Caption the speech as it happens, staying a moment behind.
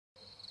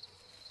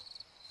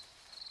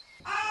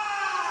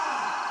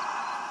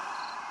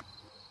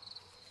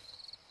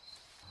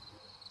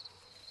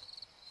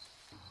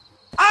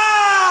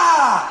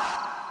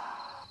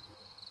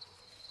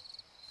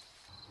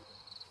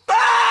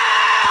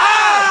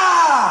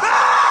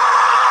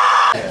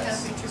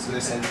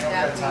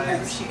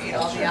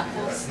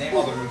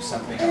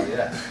something out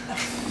yet.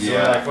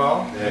 Yeah. So like,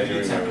 well, Yeah, you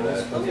remember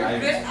that.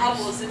 Good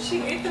apples, and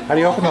she ate them. How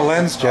do you open the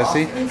lens,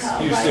 Jesse? Well,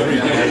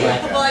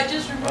 I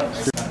just remember.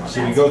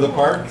 Should we go to the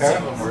park, huh?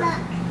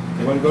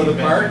 You want to go to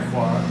the park?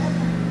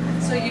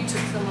 So you took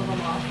some of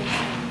them off.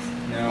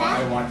 No,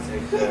 I want to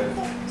take the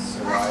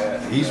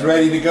Soraya. He's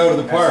ready to go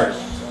to the park.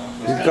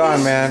 He's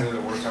gone, man. He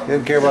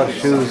didn't care about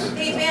shoes.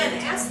 Hey, Ben,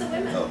 ask the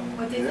women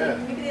what they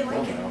think. Maybe they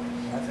like it.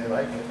 If they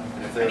like it.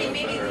 I mean,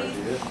 maybe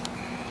they...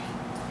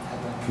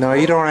 No,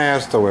 you don't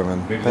ask the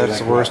women. That's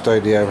the worst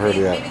idea I've heard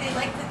Maybe yet. they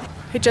like the...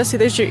 Hey Jesse,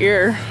 there's your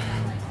ear.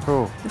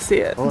 Oh. I see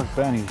it. Oh look,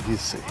 Ben,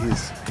 he's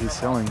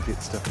selling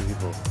stuff to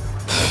people.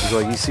 He's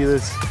like, you see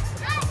this?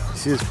 You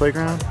see this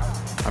playground?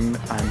 I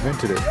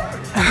invented it.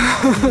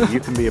 You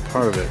can be a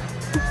part of it,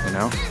 you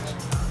know?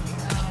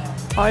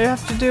 All you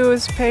have to do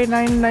is pay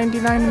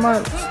 $9.99 a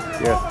month.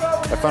 Yeah.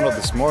 I found out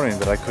this morning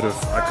that I could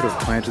have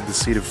planted the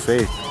seed of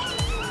faith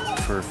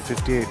for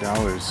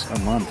 $58 a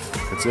month.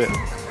 That's it.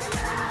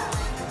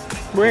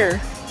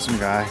 Where? Some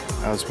guy.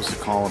 I was supposed to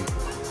call him.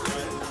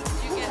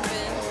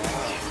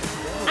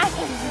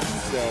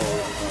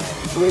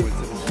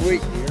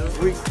 Wait.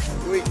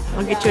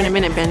 I'll get you in a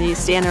minute, Ben. You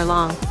stand there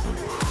long.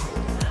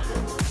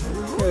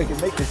 Yeah, we can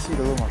make the seat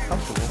a little more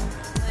comfortable.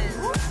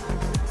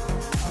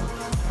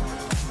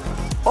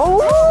 Oh!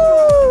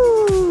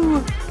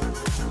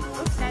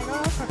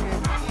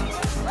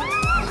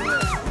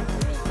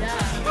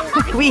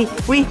 We.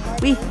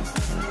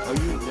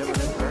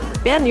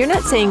 Ben, you're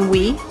not saying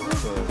we.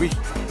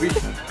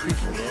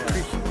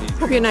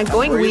 Hope you're not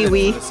going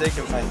wee.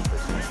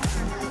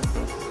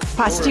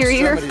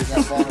 Posterior.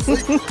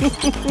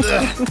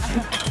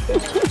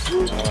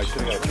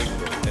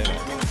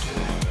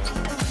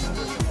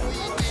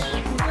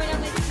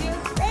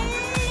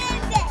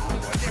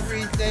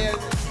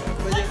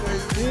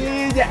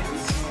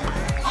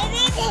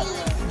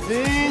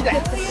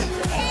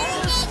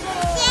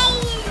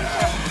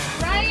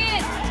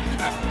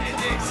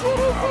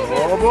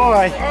 Oh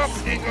boy.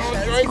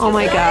 Oh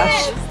my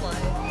gosh.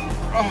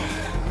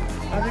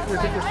 I think we're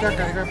stuck.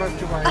 I got about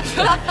 2 miles.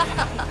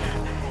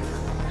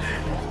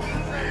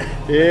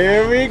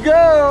 Here we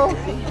go.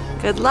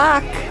 Good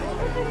luck.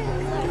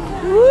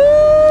 Woo!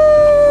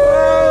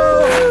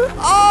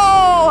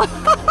 Oh!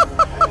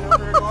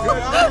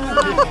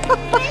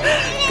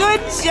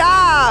 Good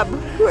job.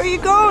 Where are you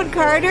going,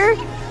 Carter?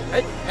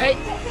 Hey.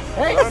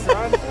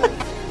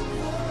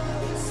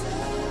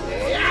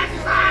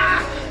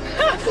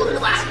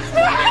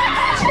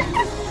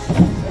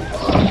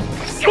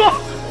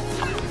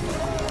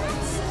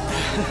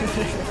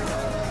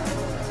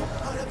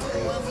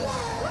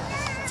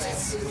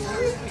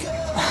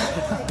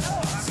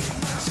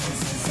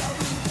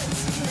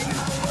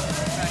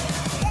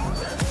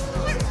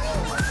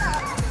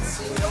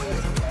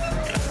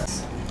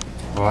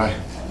 Why?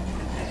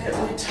 I'm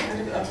really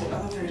tired of the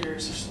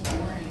elevators. They're so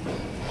boring.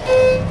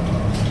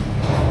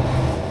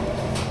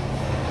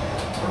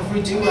 Or if we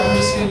do, I'm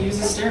just going to use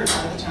the stairs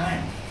all the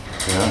time.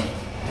 Yeah?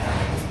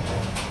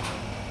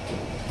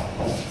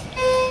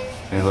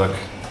 Hey, look.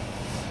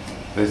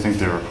 They think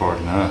they're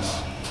recording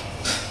us.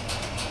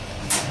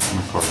 I'm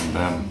recording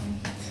them.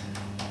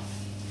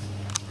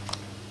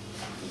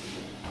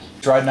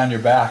 Riding on your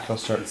back, he'll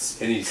start. And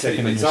he said he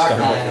kicking in was your talking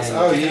stomach. about this.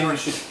 Oh, you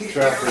should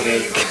trap for the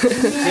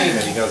team.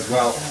 And he goes,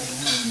 well,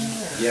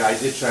 yeah, I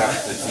did trap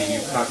the team.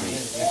 You cut me.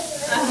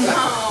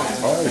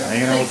 Oh, he's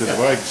hanging out with his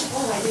legs.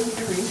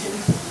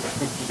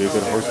 Be a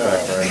good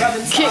horseback rider.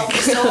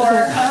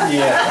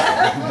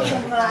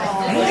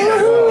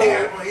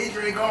 Well, he's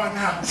really going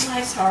now.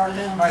 Life's hard.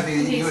 I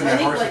think you and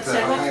that horse at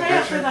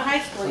the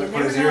high school. You put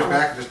never his ears know.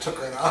 back and just took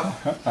it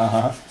off.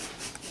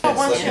 It's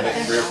looking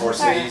at 3 or 4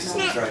 cities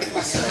and trying to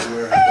decide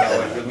where to go.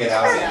 And you'll get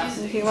out of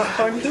it. If you want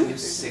corn too?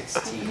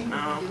 16.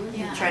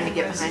 Trying to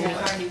get behind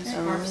me.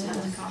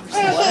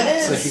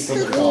 So he can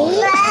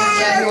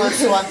Yeah, he wants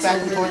to walk back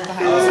and forth the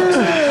house.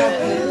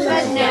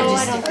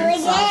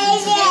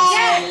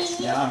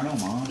 Yeah, I don't know,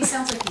 Mom. He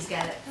sounds like he's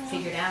got it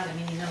figured out. I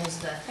mean, he knows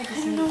the. I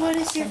don't know, what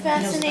is your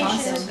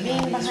fascination with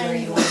being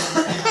behind you?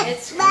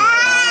 It's.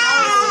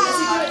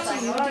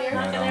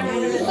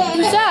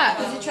 Who's that?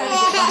 Is he trying to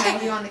get behind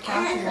you on the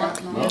couch and walk?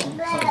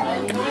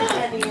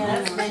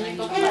 Then you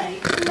go play.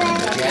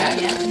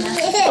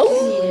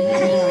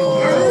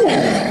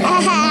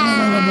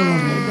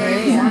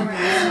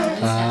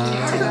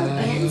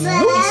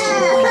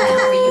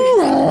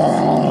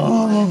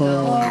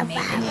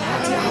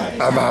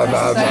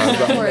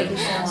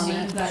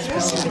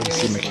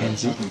 See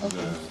Mackenzie.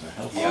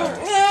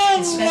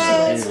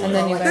 And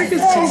then you guys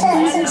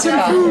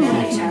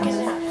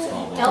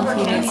Albert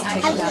County.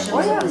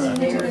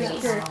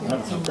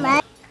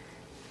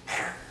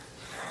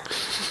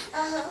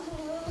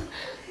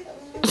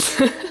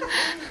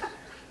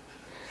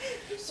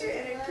 He's sure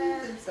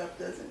entertains himself,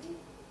 doesn't he?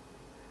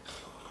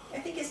 I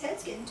think his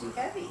head's getting too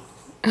heavy.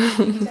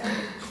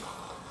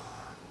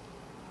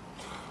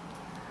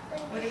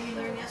 What did we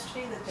learn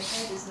yesterday? That the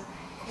head is a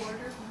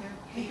quarter?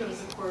 I think it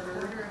was a quarter of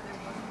their body.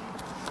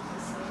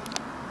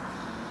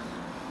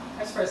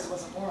 I'm surprised it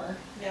wasn't more.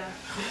 Yeah.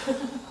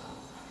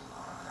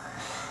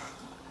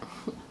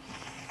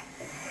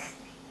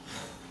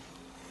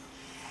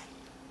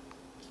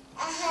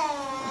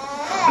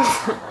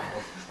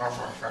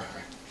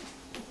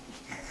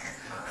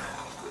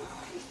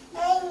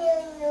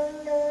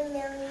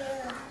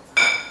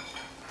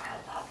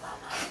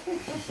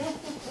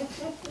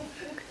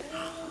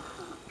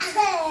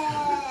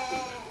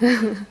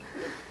 Corn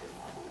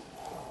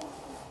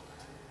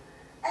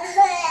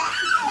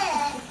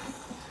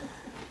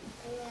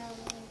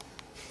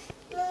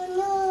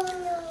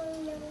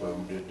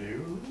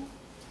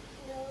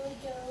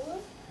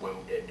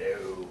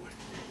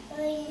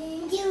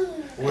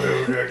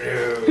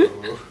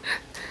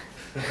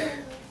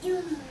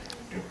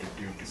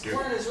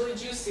is really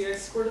juicy. I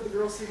squirted the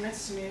girl sitting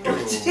next to me. And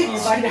did you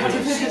bite out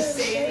of it?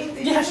 Say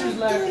anything? Yeah, she was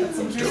like, "That's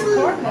some juicy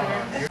corn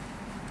there."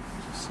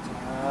 Just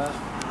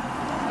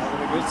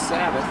having a good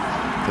Sabbath.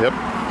 Yep.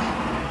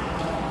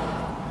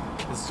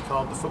 This is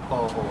called the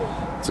football hole.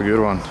 It's a good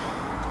one.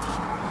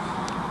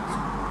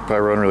 Probably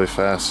run really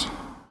fast.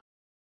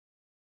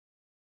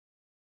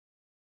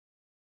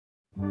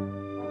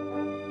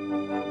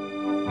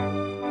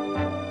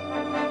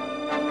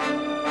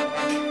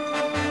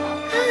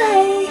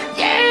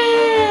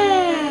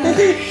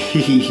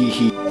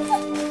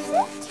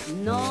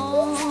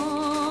 Non,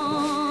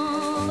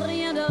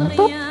 rien de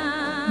rien.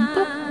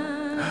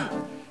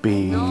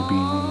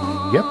 Baby,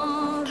 yep.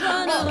 Je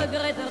ne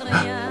regrette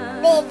rien.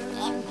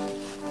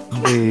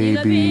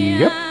 Baby,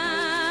 yep.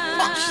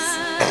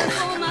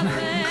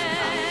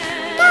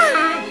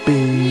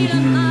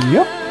 Baby,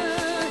 yep.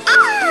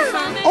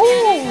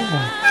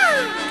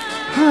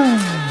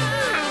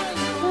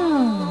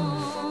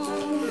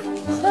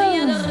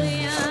 Rien de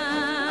rien.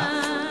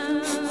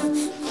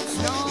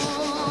 Non,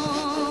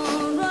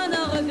 je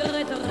ne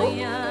regrette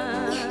rien.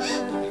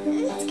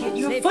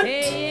 C'est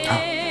payé.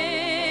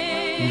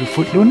 Your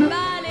foot, Luna?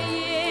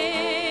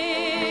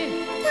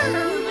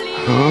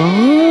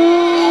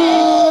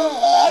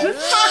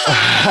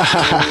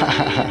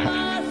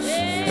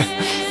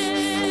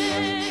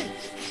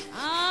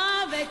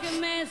 Avec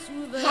mes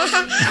souvenirs,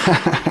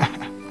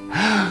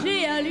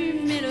 j'ai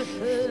allumé le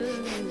feu.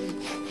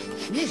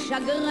 Les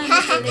chagrins,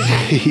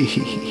 les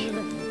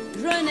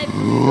je n'ai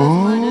plus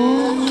besoin de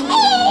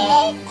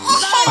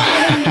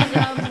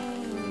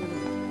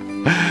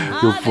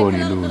You're funny,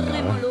 Luna.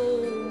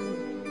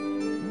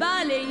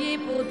 Balayé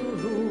pour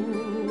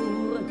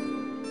toujours,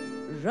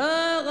 je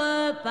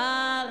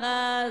repars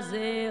à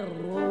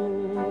zéro.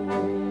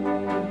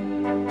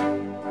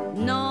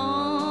 Non,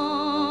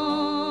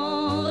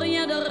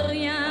 rien de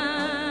rien.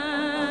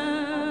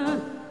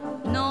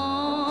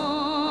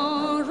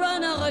 Non, je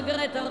ne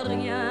regrette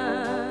rien,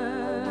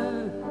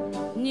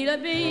 ni le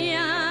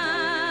bien